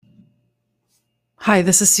Hi,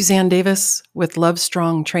 this is Suzanne Davis with Love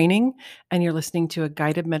Strong Training, and you're listening to a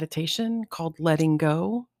guided meditation called Letting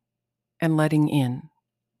Go and Letting In.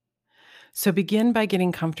 So begin by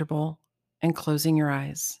getting comfortable and closing your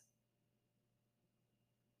eyes,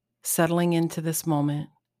 settling into this moment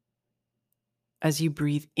as you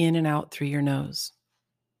breathe in and out through your nose.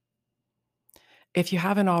 If you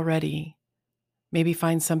haven't already, maybe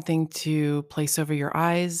find something to place over your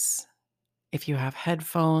eyes. If you have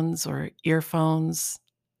headphones or earphones,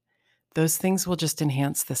 those things will just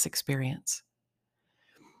enhance this experience.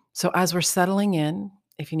 So, as we're settling in,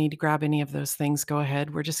 if you need to grab any of those things, go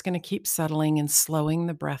ahead. We're just going to keep settling and slowing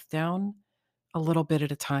the breath down a little bit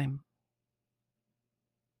at a time.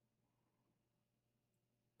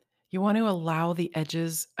 You want to allow the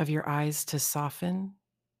edges of your eyes to soften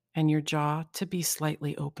and your jaw to be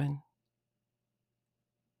slightly open.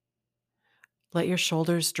 Let your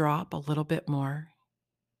shoulders drop a little bit more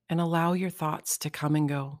and allow your thoughts to come and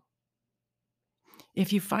go.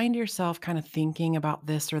 If you find yourself kind of thinking about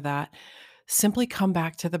this or that, simply come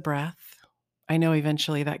back to the breath. I know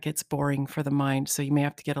eventually that gets boring for the mind, so you may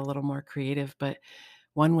have to get a little more creative, but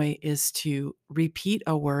one way is to repeat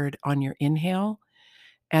a word on your inhale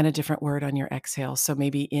and a different word on your exhale. So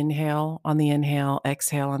maybe inhale on the inhale,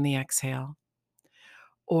 exhale on the exhale.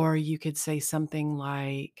 Or you could say something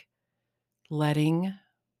like letting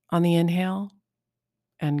on the inhale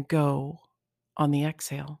and go on the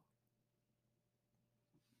exhale.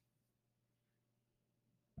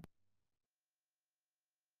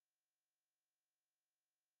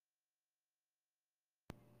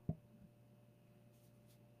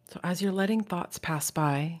 So as you're letting thoughts pass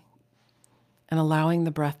by and allowing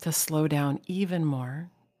the breath to slow down even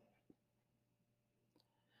more,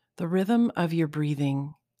 the rhythm of your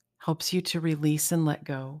breathing helps you to release and let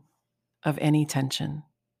go of any tension.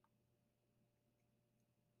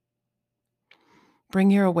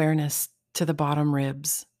 Bring your awareness to the bottom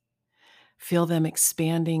ribs. Feel them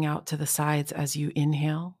expanding out to the sides as you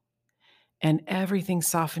inhale, and everything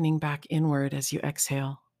softening back inward as you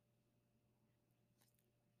exhale.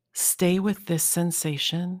 Stay with this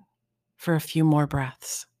sensation for a few more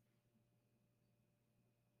breaths.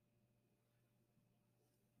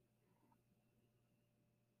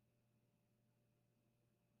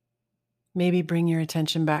 Maybe bring your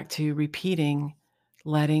attention back to repeating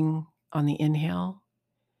letting on the inhale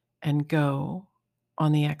and go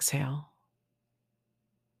on the exhale.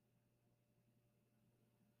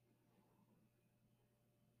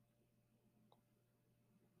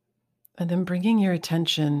 And then bringing your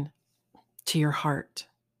attention to your heart,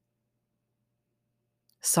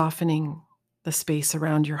 softening the space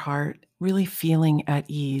around your heart, really feeling at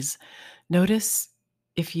ease. Notice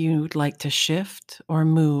if you'd like to shift or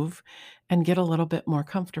move and get a little bit more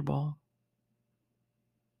comfortable.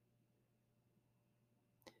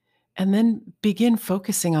 And then begin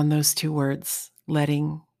focusing on those two words,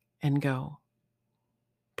 letting and go.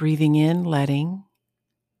 Breathing in, letting,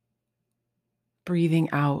 breathing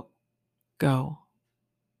out, go.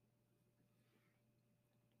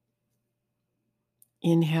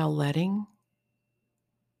 Inhale, letting,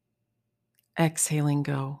 exhaling,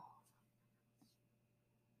 go.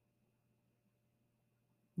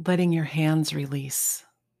 Letting your hands release,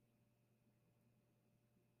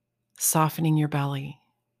 softening your belly.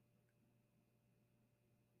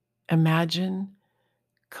 Imagine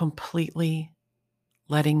completely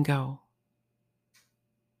letting go.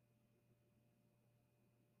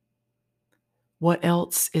 What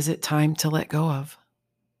else is it time to let go of?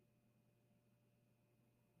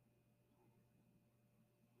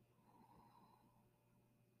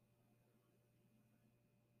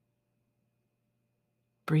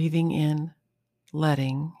 Breathing in,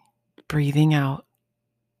 letting, breathing out,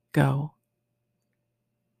 go.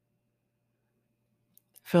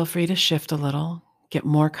 Feel free to shift a little, get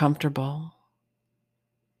more comfortable.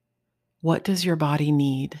 What does your body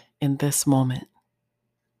need in this moment?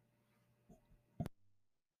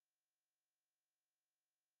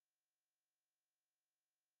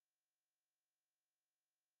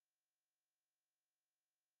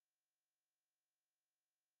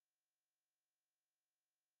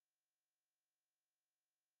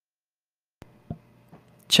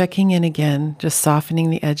 Checking in again, just softening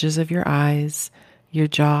the edges of your eyes, your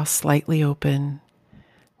jaw slightly open.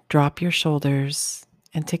 Drop your shoulders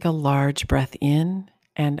and take a large breath in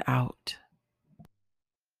and out.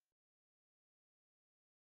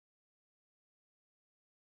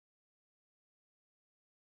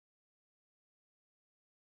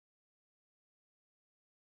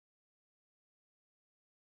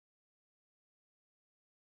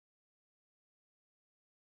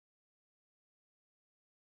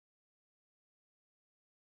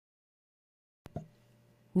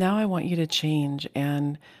 Now I want you to change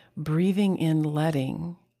and breathing in,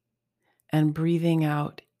 letting, and breathing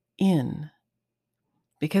out in,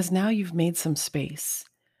 because now you've made some space.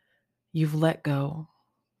 You've let go.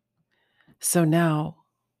 So now,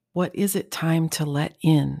 what is it time to let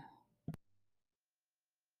in?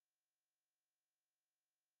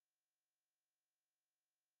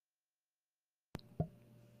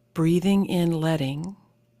 Breathing in, letting,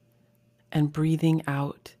 and breathing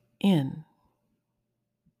out in.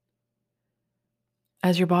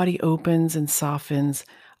 As your body opens and softens,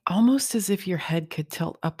 almost as if your head could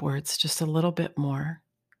tilt upwards just a little bit more,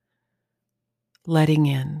 letting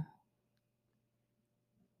in,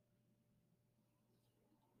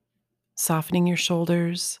 softening your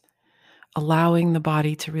shoulders, allowing the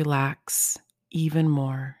body to relax even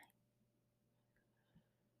more,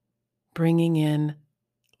 bringing in,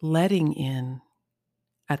 letting in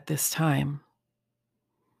at this time.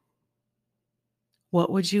 What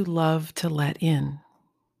would you love to let in?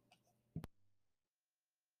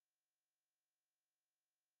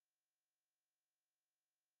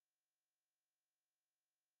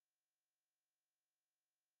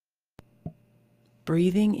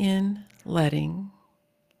 Breathing in, letting,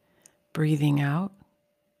 breathing out,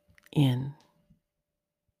 in.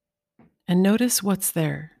 And notice what's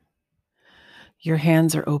there. Your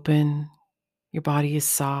hands are open, your body is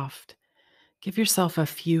soft. Give yourself a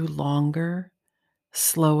few longer,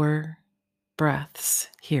 slower breaths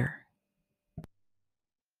here.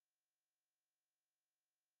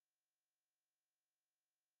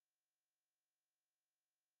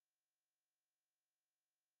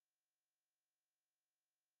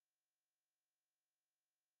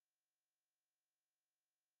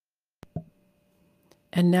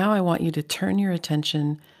 And now I want you to turn your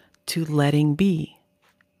attention to letting be.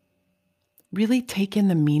 Really take in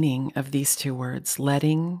the meaning of these two words,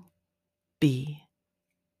 letting be.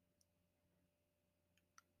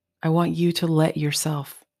 I want you to let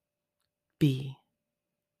yourself be.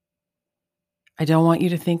 I don't want you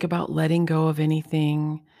to think about letting go of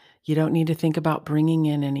anything. You don't need to think about bringing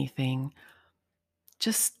in anything.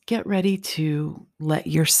 Just get ready to let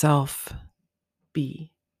yourself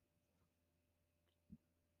be.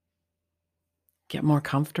 Get more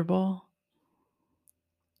comfortable.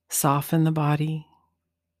 Soften the body.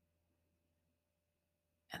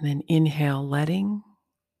 And then inhale, letting.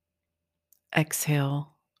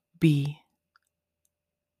 Exhale, be.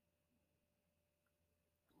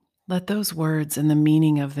 Let those words and the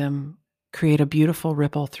meaning of them create a beautiful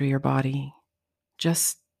ripple through your body.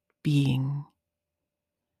 Just being.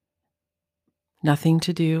 Nothing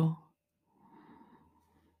to do.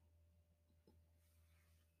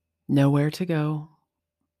 Nowhere to go.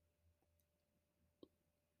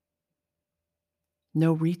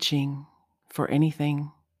 No reaching for anything.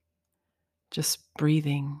 Just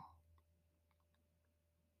breathing.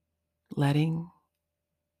 Letting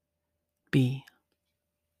be.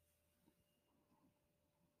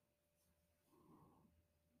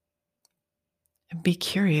 And be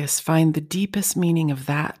curious. Find the deepest meaning of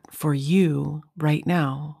that for you right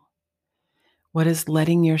now. What does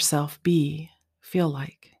letting yourself be feel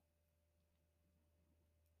like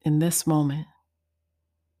in this moment?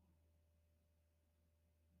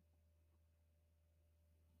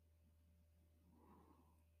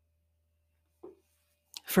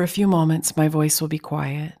 For a few moments, my voice will be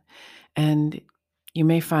quiet, and you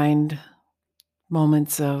may find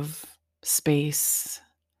moments of space.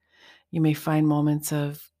 You may find moments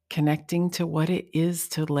of connecting to what it is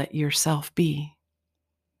to let yourself be.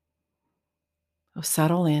 So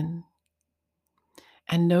settle in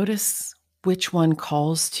and notice which one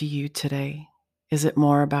calls to you today. Is it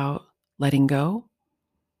more about letting go,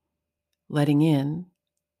 letting in,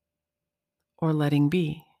 or letting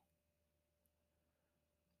be?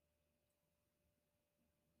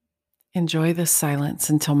 Enjoy this silence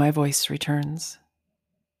until my voice returns.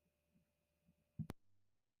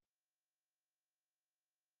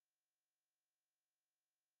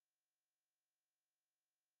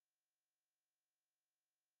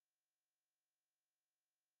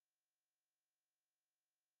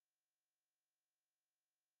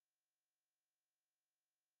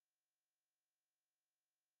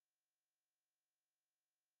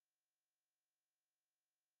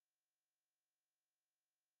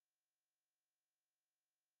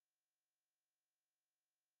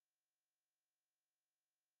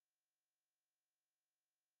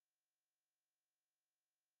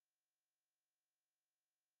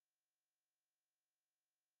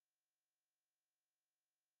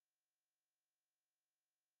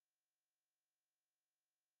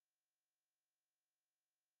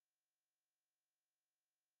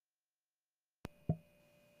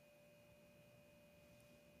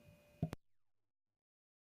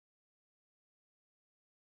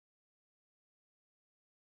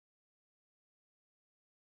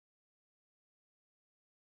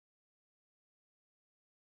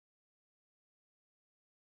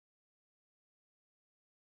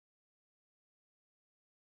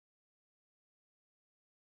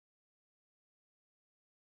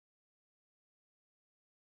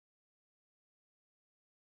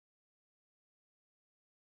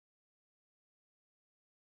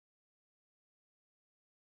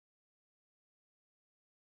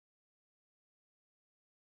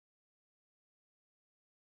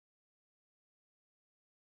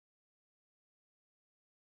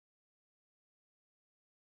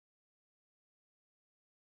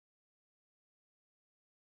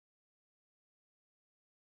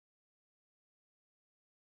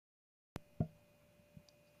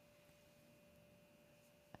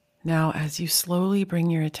 Now, as you slowly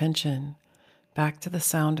bring your attention back to the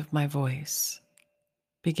sound of my voice,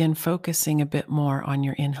 begin focusing a bit more on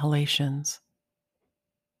your inhalations.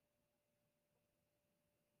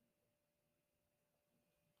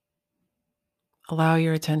 Allow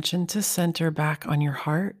your attention to center back on your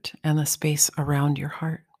heart and the space around your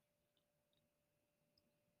heart.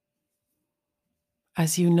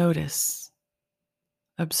 As you notice,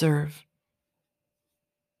 observe,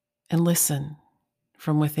 and listen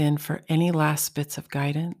from within for any last bits of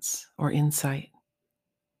guidance or insight.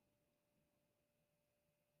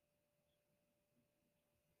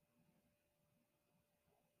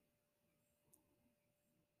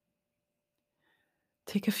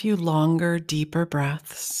 Take a few longer, deeper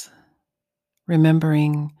breaths,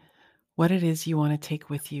 remembering what it is you want to take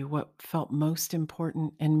with you, what felt most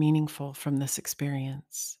important and meaningful from this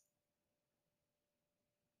experience.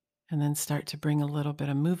 And then start to bring a little bit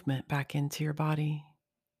of movement back into your body.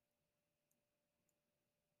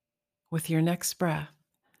 With your next breath,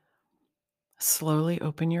 slowly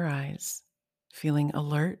open your eyes, feeling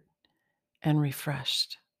alert and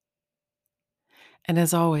refreshed. And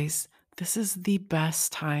as always, this is the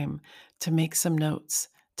best time to make some notes,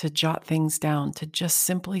 to jot things down, to just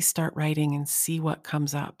simply start writing and see what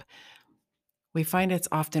comes up. We find it's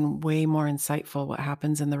often way more insightful what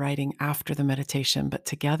happens in the writing after the meditation, but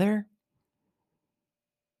together,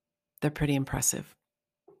 they're pretty impressive.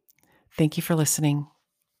 Thank you for listening.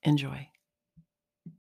 Enjoy.